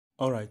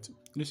Alright,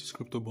 this is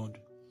Crypto Bond.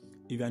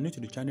 If you are new to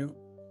the channel,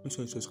 make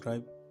sure you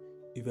subscribe.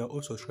 If you are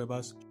all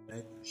subscribers,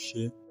 like,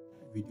 share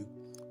video.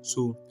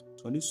 So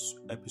on this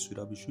episode,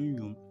 I'll be showing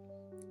you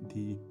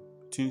the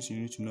things you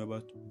need to know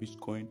about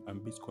Bitcoin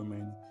and Bitcoin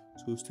mining.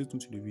 So stay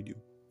tuned to the video.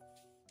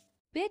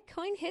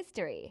 Bitcoin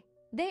history.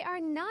 They are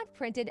not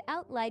printed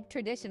out like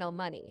traditional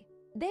money.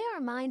 They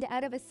are mined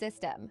out of a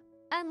system.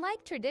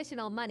 Unlike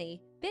traditional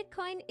money,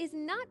 Bitcoin is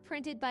not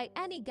printed by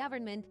any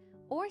government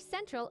or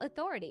central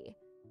authority.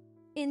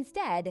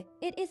 Instead,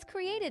 it is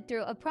created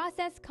through a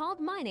process called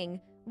mining,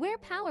 where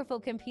powerful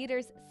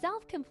computers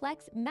solve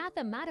complex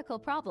mathematical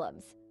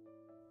problems.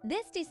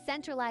 This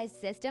decentralized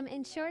system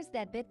ensures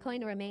that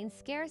Bitcoin remains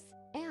scarce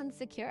and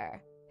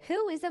secure.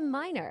 Who is a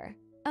miner?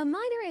 A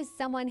miner is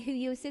someone who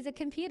uses a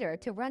computer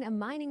to run a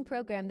mining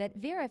program that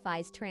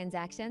verifies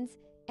transactions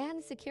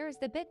and secures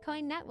the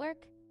Bitcoin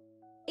network.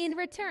 In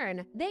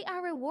return, they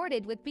are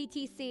rewarded with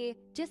BTC.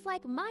 Just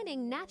like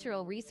mining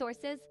natural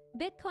resources,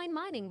 Bitcoin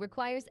mining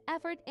requires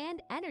effort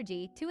and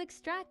energy to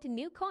extract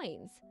new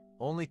coins.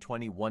 Only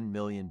 21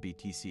 million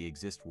BTC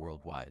exist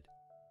worldwide.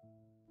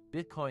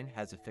 Bitcoin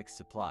has a fixed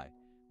supply,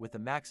 with a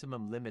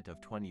maximum limit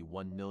of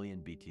 21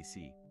 million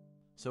BTC.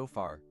 So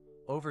far,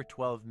 over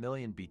 12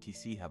 million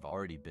BTC have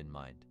already been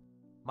mined.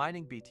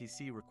 Mining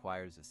BTC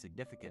requires a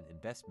significant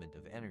investment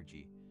of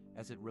energy,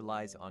 as it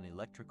relies on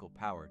electrical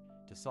power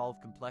to solve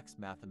complex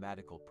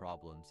mathematical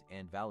problems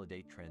and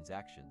validate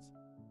transactions.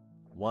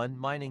 1.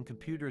 Mining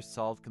computers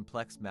solve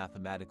complex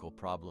mathematical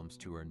problems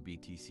to earn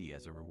BTC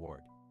as a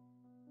reward.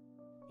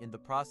 In the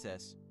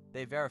process,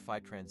 they verify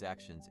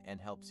transactions and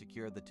help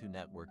secure the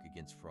network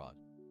against fraud.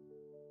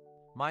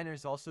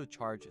 Miners also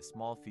charge a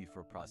small fee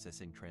for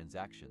processing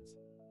transactions.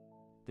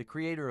 The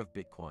creator of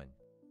Bitcoin.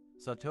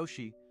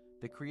 Satoshi,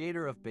 the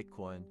creator of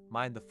Bitcoin,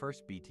 mined the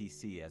first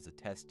BTC as a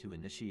test to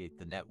initiate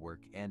the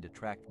network and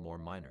attract more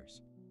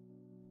miners.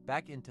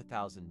 Back in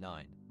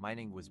 2009,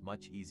 mining was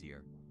much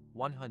easier.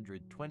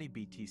 120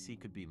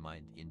 BTC could be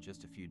mined in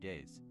just a few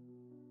days.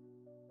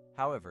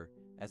 However,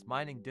 as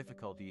mining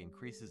difficulty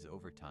increases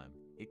over time,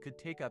 it could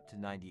take up to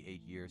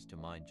 98 years to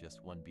mine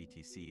just 1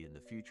 BTC in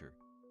the future.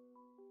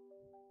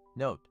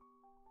 Note: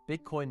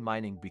 Bitcoin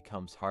mining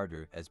becomes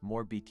harder as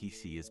more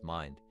BTC is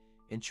mined,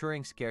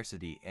 ensuring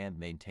scarcity and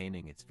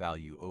maintaining its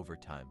value over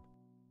time.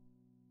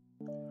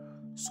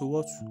 So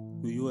what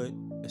will you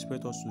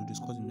expect us to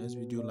discuss in the next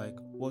video? Like,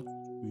 what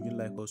will you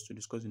like us to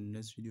discuss in the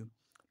next video?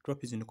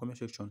 Drop it in the comment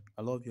section.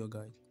 I love you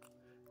guys.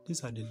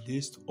 These are the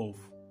list of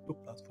two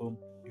platforms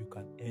you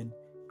can earn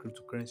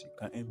cryptocurrency, you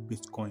can earn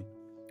Bitcoin.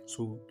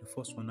 So the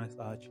first one, Nice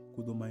Arch,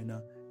 Kudo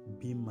Miner,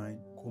 Mine,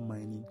 Go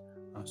Mining,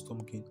 and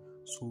Stormgain.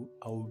 So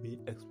I will be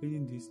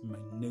explaining this in my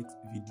next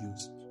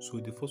videos. So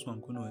the first one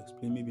I'm going to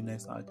explain maybe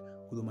Nice Arch,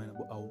 Kudo Miner,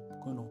 but I'm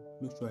going to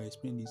make sure I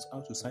explain this,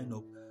 how to sign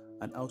up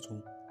and how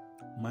to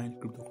mine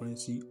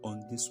cryptocurrency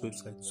on this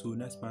website. So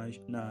Nice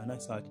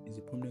Arch is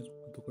a prominent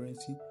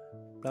cryptocurrency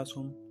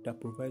platform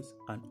that provides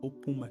an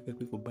open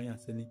marketplace for buying and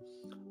selling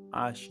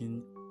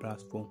hashing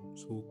platform.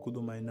 So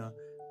Kudo Miner,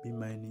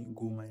 Mining,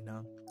 Go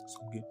Miner,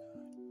 Stormgain.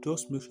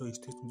 Just make sure you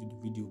stay tuned to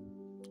the video.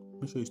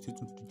 Make sure you stay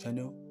tuned to the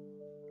channel.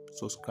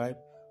 Subscribe,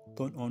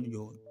 turn on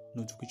your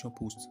notification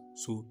post.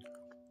 So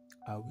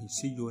I will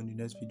see you in the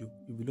next video.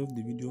 If you love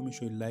the video, make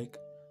sure you like,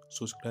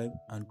 subscribe,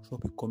 and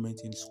drop a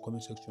comment in the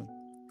comment section.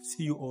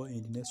 See you all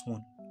in the next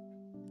one.